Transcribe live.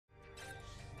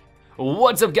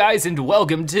What's up guys and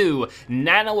welcome to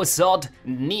Nano Assault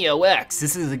Neo X.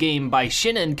 This is a game by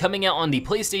Shinin coming out on the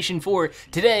PlayStation 4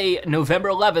 today, November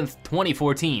 11th,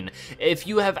 2014. If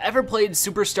you have ever played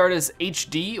Super Stardust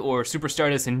HD or Super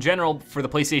Stardust in general for the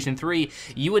PlayStation 3,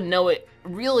 you would know it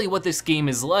really what this game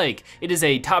is like. It is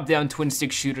a top-down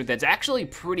twin-stick shooter that's actually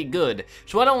pretty good.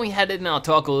 So why don't we head in and I'll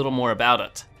talk a little more about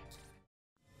it.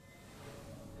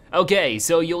 Okay,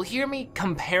 so you'll hear me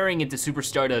comparing it to Super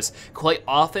Stardust quite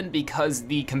often because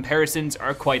the comparisons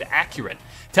are quite accurate.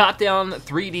 Top-down,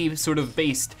 3D sort of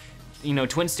based,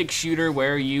 twin-stick shooter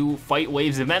where you fight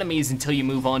waves of enemies until you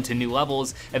move on to new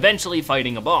levels, eventually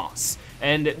fighting a boss.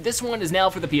 And this one is now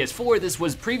for the PS4. This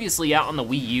was previously out on the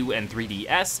Wii U and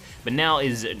 3DS, but now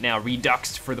is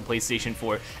reduxed for the PlayStation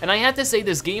 4. And I have to say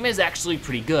this game is actually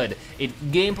pretty good.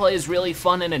 Gameplay is really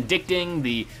fun and addicting.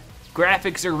 The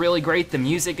graphics are really great, the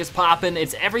music is poppin',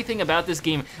 everything about this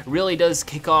game really does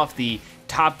kick off the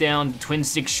top-down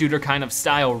twin-stick shooter kind of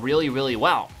style really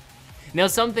well. Now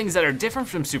some things that are different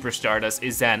from Super Stardust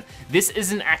is that this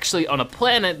isn't actually on a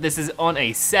planet, this is on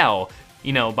a cell,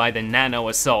 by the Nano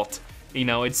Assault.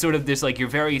 It's sort of this like your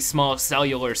very small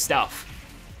cellular stuff.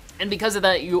 And because of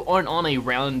that, you aren't on a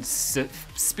round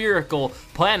spherical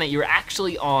planet, you're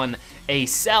actually on a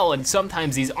cell, and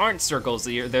sometimes these aren't circles,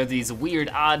 they're these weird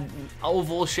odd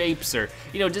oval shapes, or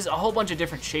just a whole bunch of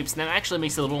different shapes, and that actually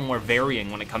makes it a little more varying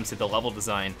when it comes to the level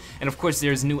design. And of course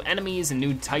there's new enemies and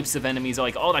new types of enemies,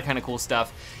 like all that kind of cool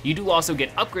stuff. You do also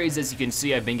get upgrades. As you can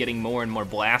see, I've been getting more and more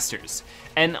blasters.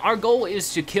 And our goal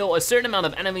is to kill a certain amount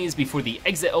of enemies before the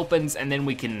exit opens, and then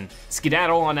we can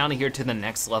skedaddle on out of here to the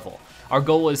next level. Our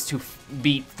goal is to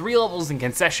beat 3 levels in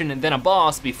concession and then a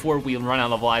boss before we run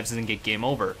out of lives and get game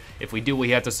over. If we do,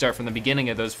 we have to start from the beginning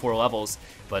of those 4 levels,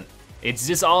 but it's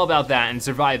just all about that and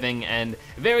surviving, and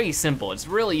very simple. It's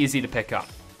really easy to pick up.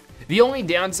 The only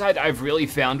downside I've really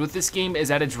found with this game is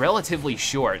that it's relatively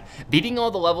short. Beating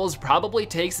all the levels probably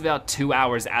takes about 2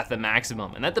 hours at the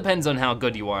maximum, and that depends on how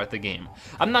good you are at the game.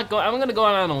 I'm gonna go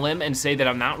out on a limb and say that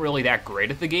I'm not really that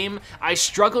great at the game. I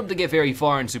struggled to get very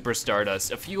far in Super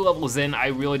Stardust. A few levels in, I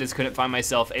really just couldn't find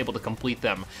myself able to complete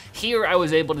them. Here, I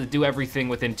was able to do everything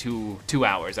within two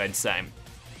hours, I'd say.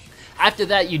 After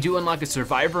that, you do unlock a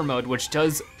survivor mode, which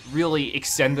does really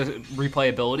extend the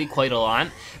replayability quite a lot,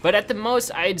 but at the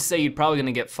most, I'd say you're probably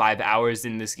gonna get 5 hours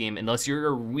in this game unless you're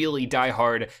a really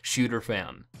die-hard shooter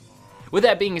fan. With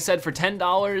that being said, for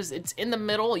 $10, it's in the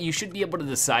middle. You should be able to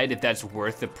decide if that's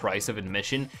worth the price of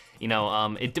admission.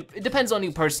 It depends on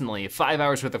you personally. 5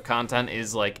 hours worth of content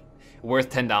is like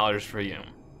worth $10 for you.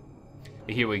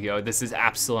 Here we go, this is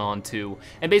Epsilon 2,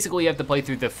 and basically you have to play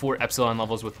through the 4 Epsilon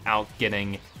levels without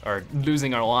getting, or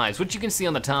losing our lives, which you can see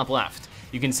on the top left.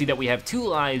 You can see that we have 2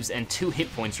 lives and 2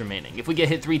 hit points remaining. If we get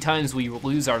hit 3 times, we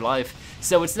lose our life,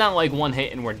 so it's not like 1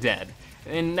 hit and we're dead,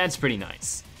 and that's pretty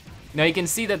nice. Now you can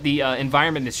see that the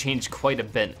environment has changed quite a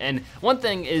bit, and one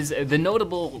thing is the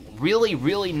notable,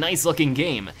 really nice looking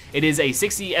game. It is a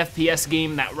 60 FPS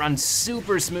game that runs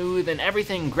super smooth, and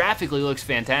everything graphically looks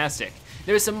fantastic.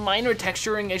 There's some minor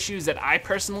texturing issues that I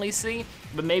personally see,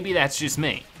 but maybe that's just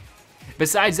me.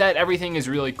 Besides that, everything is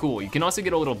really cool. You can also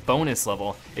get a little bonus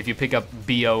level if you pick up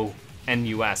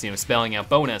BONUS, spelling out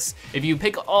bonus. If you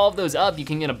pick all of those up, you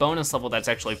can get a bonus level that's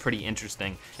actually pretty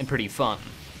interesting and pretty fun.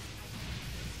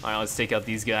 All right, let's take out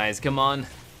these guys, come on.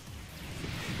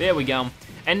 There we go.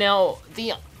 And now,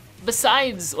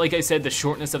 besides, like I said, the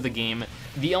shortness of the game,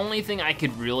 the only thing I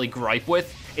could really gripe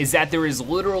with is that there is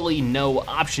literally no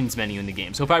options menu in the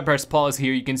game. So if I press pause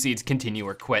here, you can see it's continue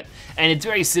or quit. And it's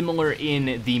very similar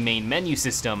in the main menu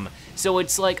system. So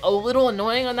it's like a little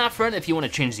annoying on that front if you want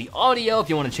to change the audio, if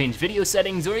you want to change video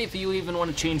settings, or if you even want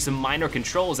to change some minor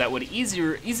controls that would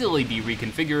easily be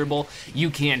reconfigurable. You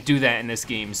can't do that in this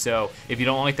game. So if you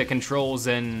don't like the controls,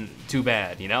 then too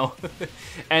bad,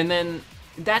 And then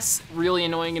that's really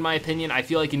annoying in my opinion. I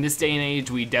feel like in this day and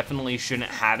age, we definitely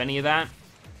shouldn't have any of that.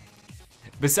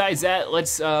 Besides that,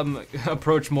 let's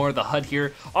approach more of the HUD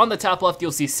here. On the top left,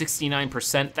 you'll see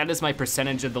 69%. That is my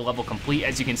percentage of the level complete.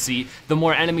 As you can see, the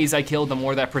more enemies I kill, the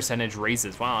more that percentage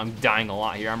raises. Wow, I'm dying a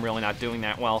lot here. I'm really not doing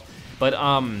that well. But,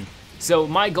 so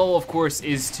my goal, of course,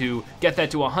 is to get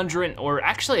that to 100, or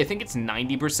actually, I think it's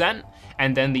 90%,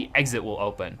 and then the exit will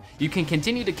open. You can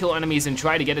continue to kill enemies and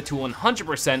try to get it to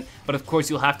 100%, but of course,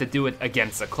 you'll have to do it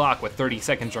against the clock with 30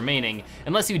 seconds remaining,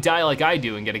 unless you die like I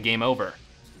do and get a game over.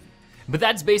 But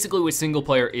that's basically what single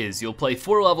player is. You'll play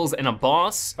 4 levels and a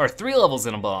boss, or 3 levels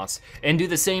and a boss, and do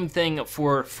the same thing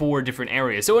for 4 different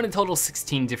areas. So in a total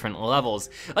 16 different levels.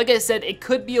 Like I said, it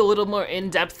could be a little more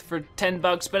in-depth for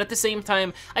 $10, but at the same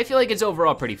time, I feel like it's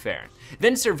overall pretty fair.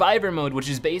 Then Survivor mode, which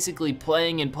is basically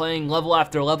playing and playing level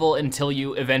after level until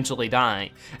you eventually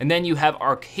die. And then you have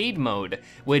Arcade mode,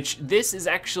 which this is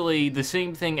actually the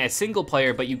same thing as single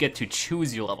player, but you get to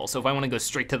choose your level. So if I want to go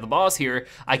straight to the boss here,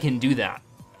 I can do that.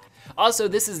 Also,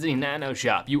 this is the Nano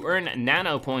shop. You earn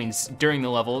Nano points during the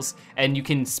levels, and you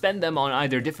can spend them on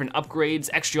either different upgrades,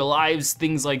 extra lives,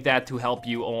 things like that to help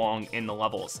you along in the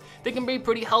levels. They can be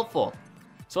pretty helpful.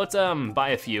 So let's buy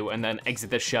a few and then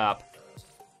exit the shop.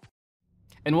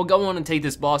 And we'll go on and take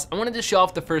this boss. I wanted to show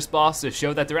off the first boss to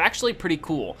show that they're actually pretty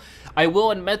cool. I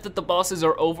will admit that the bosses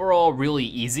are overall really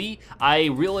easy. I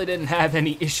really didn't have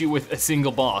any issue with a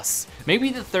single boss. Maybe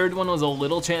the third one was a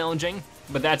little challenging,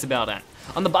 but that's about it.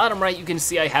 On the bottom right, you can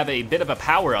see I have a bit of a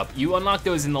power-up. You unlock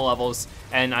those in the levels,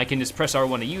 and I can just press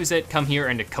R1 to use it, come here,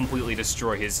 and to completely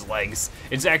destroy his legs.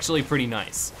 It's actually pretty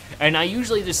nice. And I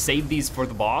usually just save these for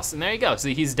the boss, and there you go,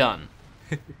 see, he's done.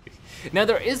 Now,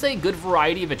 there is a good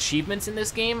variety of achievements in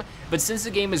this game, but since the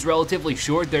game is relatively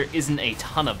short, there isn't a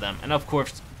ton of them. And of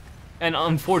course, and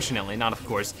unfortunately, not of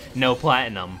course, no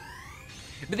platinum.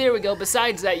 But there we go.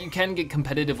 Besides that, you can get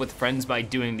competitive with friends by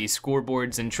doing these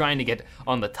scoreboards and trying to get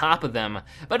on the top of them.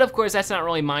 But of course, that's not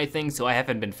really my thing, so I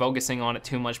haven't been focusing on it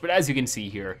too much. But as you can see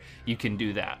here, you can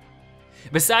do that.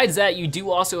 Besides that, you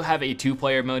do also have a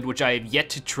 2-player mode, which I have yet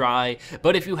to try,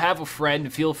 but if you have a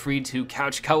friend, feel free to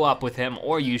couch co-op with him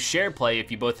or use share play if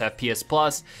you both have PS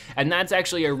Plus, and that's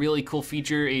actually a really cool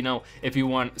feature, you know, if you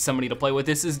want somebody to play with.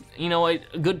 This is, you know, a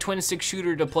good twin-stick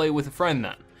shooter to play with a friend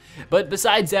then. But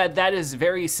besides that, that is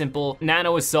very simple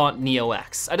Nano Assault Neo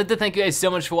X. I'd like to thank you guys so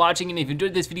much for watching, and if you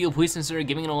enjoyed this video, please consider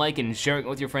giving it a like and sharing it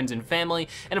with your friends and family,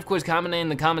 and of course comment in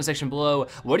the comment section below,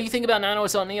 what do you think about Nano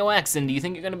Assault Neo X, and do you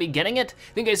think you're going to be getting it?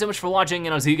 Thank you guys so much for watching,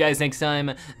 and I'll see you guys next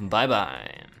time. Bye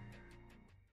bye.